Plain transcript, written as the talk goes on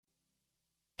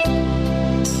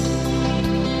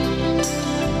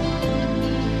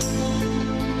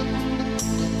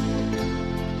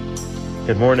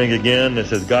Good morning again.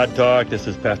 This is God Talk. This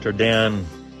is Pastor Dan.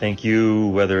 Thank you,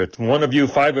 whether it's one of you,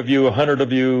 5 of you, 100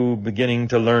 of you beginning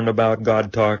to learn about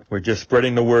God Talk. We're just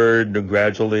spreading the word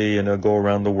gradually, and it'll go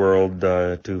around the world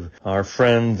to our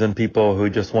friends and people who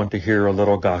just want to hear a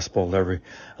little gospel a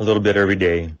little bit every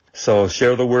day. So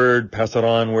share the word, pass it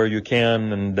on where you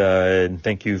can, and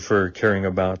thank you for caring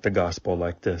about the gospel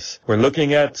like this. We're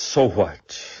looking at So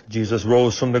What? Jesus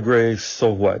rose from the grave, so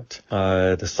what?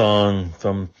 The song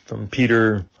from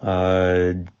Peter,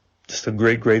 just a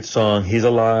great, great song. He's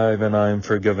alive and I'm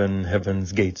forgiven.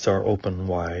 Heaven's gates are open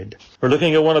wide. We're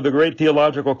looking at one of the great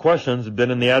theological questions,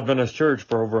 been in the Adventist church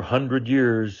for over 100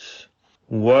 years.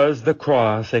 Was the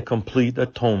cross a complete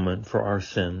atonement for our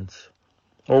sins?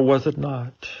 Or was it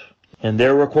not? And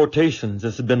there were quotations.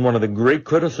 This has been one of the great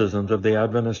criticisms of the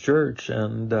Adventist church.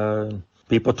 And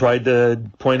people tried to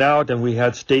point out, and we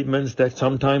had statements that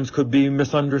sometimes could be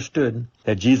misunderstood,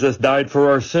 that Jesus died for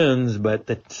our sins, but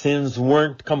that sins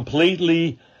weren't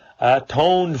completely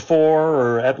atoned for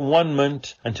or at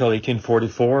one-ment until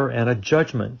 1844 and a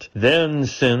judgment. Then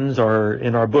sins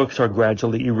in our books are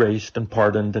gradually erased and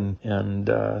pardoned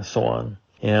and so on.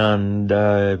 And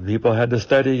people had to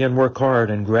study and work hard,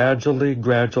 and gradually,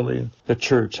 the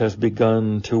church has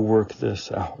begun to work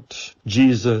this out.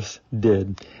 Jesus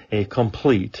did a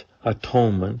complete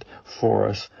atonement for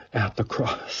us at the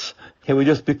cross. Can we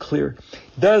just be clear?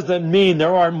 Doesn't mean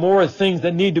there aren't more things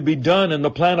that need to be done in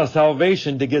the plan of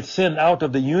salvation to get sin out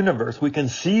of the universe. We can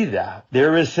see that.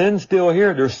 There is sin still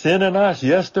here. There's sin in us.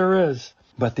 Yes, there is.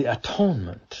 But the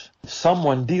atonement,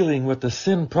 someone dealing with the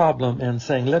sin problem and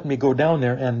saying, let me go down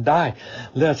there and die.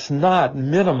 Let's not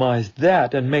minimize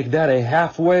that and make that a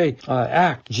halfway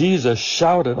act. Jesus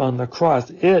shouted on the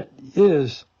cross, it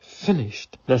is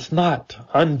finished. Let's not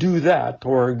undo that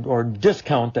or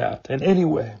discount that in any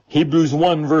way. Hebrews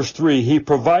 1 verse 3, He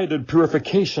provided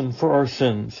purification for our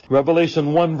sins.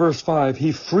 Revelation 1 verse 5,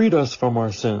 He freed us from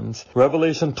our sins.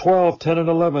 Revelation 12, 10 and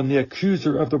 11, the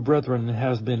accuser of the brethren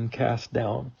has been cast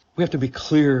down. We have to be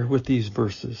clear with these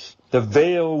verses. The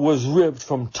veil was ripped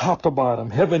from top to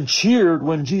bottom. Heaven cheered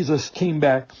when Jesus came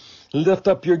back. Lift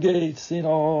up your gates,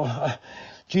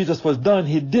 Jesus was done.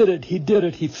 He did it.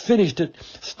 He finished it.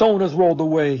 Stone has rolled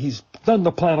away. He's done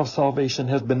the plan of salvation,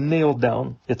 has been nailed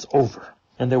down. It's over.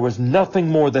 And there was nothing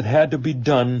more that had to be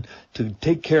done to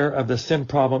take care of the sin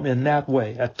problem in that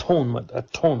way. Atonement.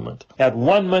 At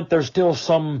one moment, there's still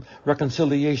some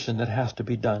reconciliation that has to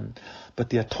be done. But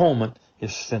the atonement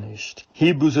is finished.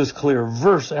 Hebrews is clear,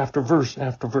 verse after verse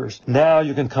after verse. Now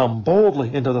you can come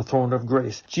boldly into the throne of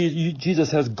grace.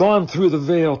 Jesus has gone through the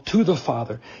veil to the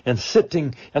Father and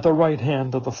sitting at the right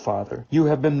hand of the Father. You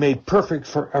have been made perfect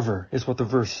forever, is what the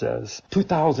verse says.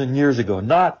 2,000 years ago,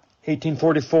 not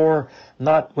 1844,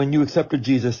 not when you accepted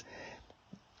Jesus,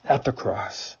 at the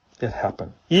cross. It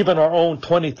happened. Even our own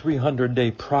 2300-day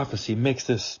prophecy makes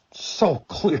this so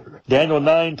clear. Daniel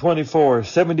 9:24,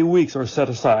 70 weeks are set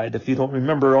aside. If you don't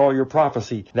remember all your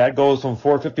prophecy, that goes from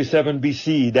 457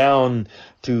 BC down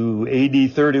to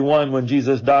AD 31 when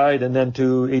Jesus died, and then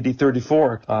to AD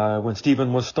 34 when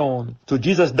Stephen was stoned. So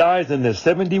Jesus dies in this.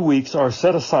 70 weeks are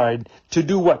set aside to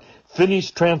do what? Finish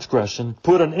transgression,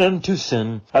 put an end to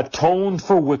sin, atone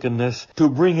for wickedness, to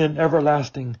bring in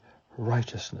everlasting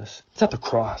righteousness. It's at the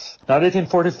cross. Not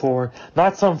 1844,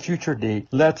 not some future date.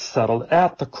 Let's settle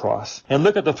at the cross. And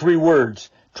look at the 3 words.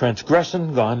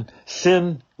 Transgression gone,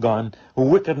 sin gone,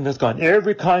 wickedness gone.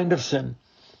 Every kind of sin,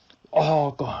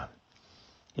 all gone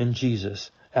in Jesus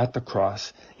at the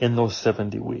cross in those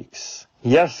 70 weeks.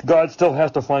 Yes, God still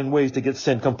has to find ways to get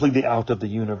sin completely out of the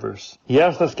universe.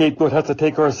 Yes, the scapegoat has to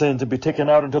take our sins and be taken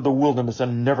out into the wilderness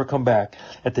and never come back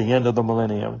at the end of the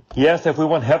millennium. Yes, if we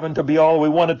want heaven to be all we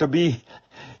want it to be,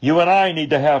 you and I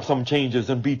need to have some changes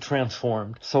and be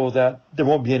transformed so that there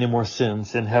won't be any more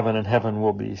sins in heaven and heaven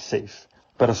will be safe.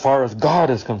 But as far as God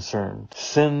is concerned,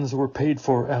 sins were paid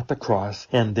for at the cross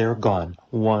and they're gone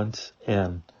once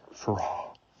and for all.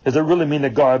 Does it really mean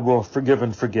that God will forgive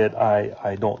and forget?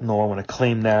 I don't know. I want to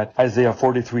claim that. Isaiah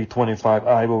 43:25,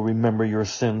 I will remember your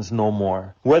sins no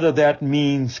more. Whether that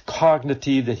means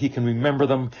cognitive, that he can remember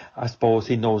them, I suppose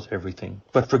he knows everything.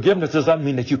 But forgiveness does not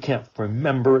mean that you can't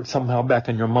remember it somehow back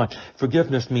in your mind.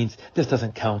 Forgiveness means this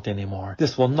doesn't count anymore.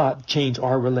 This will not change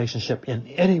our relationship in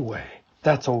any way.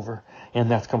 That's over,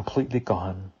 and that's completely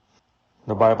gone.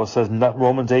 The Bible says,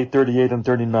 Romans 8:38 and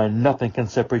 39, nothing can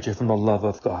separate you from the love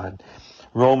of God.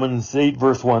 Romans 8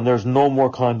 verse 1, there's no more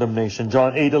condemnation.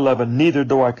 John 8:11, neither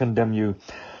do I condemn you.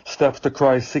 Steps to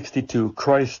Christ 62,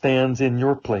 Christ stands in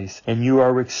your place, and you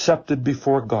are accepted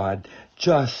before God,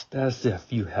 just as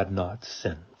if you had not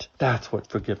sinned. That's what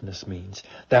forgiveness means.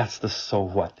 That's the so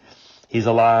what. He's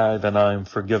alive and I'm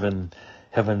forgiven.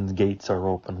 Heaven's gates are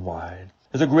open wide.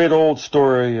 There's a great old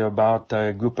story about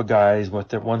a group of guys with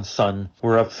their one son who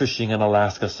were up fishing in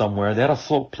Alaska somewhere. They had a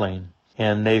float plane,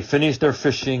 and they finished their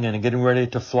fishing and getting ready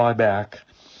to fly back.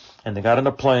 And they got in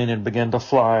a plane and began to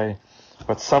fly,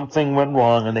 but something went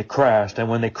wrong and they crashed. And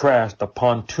when they crashed, the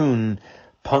pontoon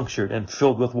punctured and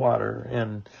filled with water,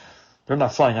 and they're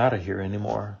not flying out of here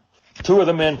anymore. Two of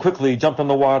the men quickly jumped in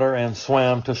the water and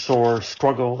swam to shore,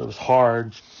 struggled. It was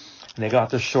hard. And they got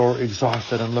to shore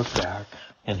exhausted and looked back.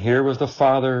 And here was the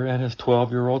father and his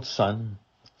 12-year-old son.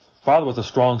 Father was a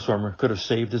strong swimmer, could have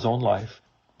saved his own life,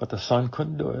 but the son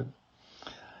couldn't do it.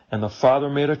 And the father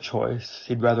made a choice.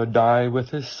 He'd rather die with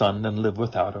his son than live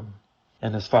without him.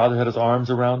 And his father had his arms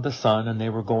around the son, and they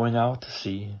were going out to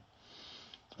sea.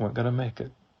 They weren't going to make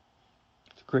it.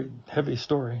 It's a great, heavy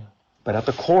story. But at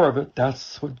the core of it,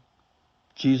 that's what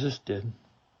Jesus did.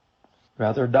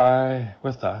 Rather die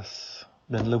with us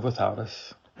than live without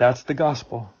us. That's the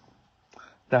gospel.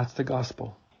 That's the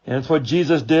gospel. And it's what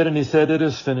Jesus did, and he said, it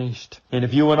is finished. And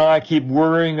if you and I keep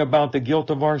worrying about the guilt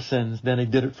of our sins, then he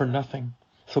did it for nothing.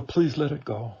 So please let it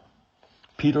go.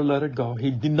 Peter let it go.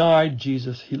 He denied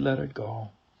Jesus. He let it go.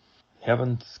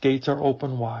 Heaven's gates are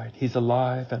open wide. He's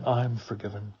alive, and I'm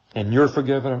forgiven. And you're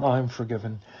forgiven, and I'm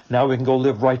forgiven. Now we can go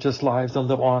live righteous lives and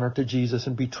live honor to Jesus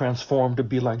and be transformed to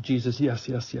be like Jesus. Yes,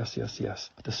 yes, yes, yes, yes.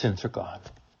 But the sins are gone.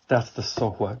 That's the so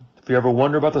what. If you ever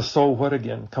wonder about the so what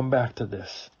again, come back to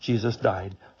this. Jesus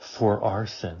died for our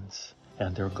sins,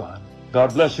 and they're gone.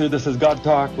 God bless you. This is God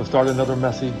Talk. We'll start another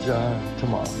message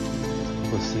tomorrow.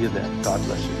 We'll see you then. God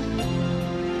bless you.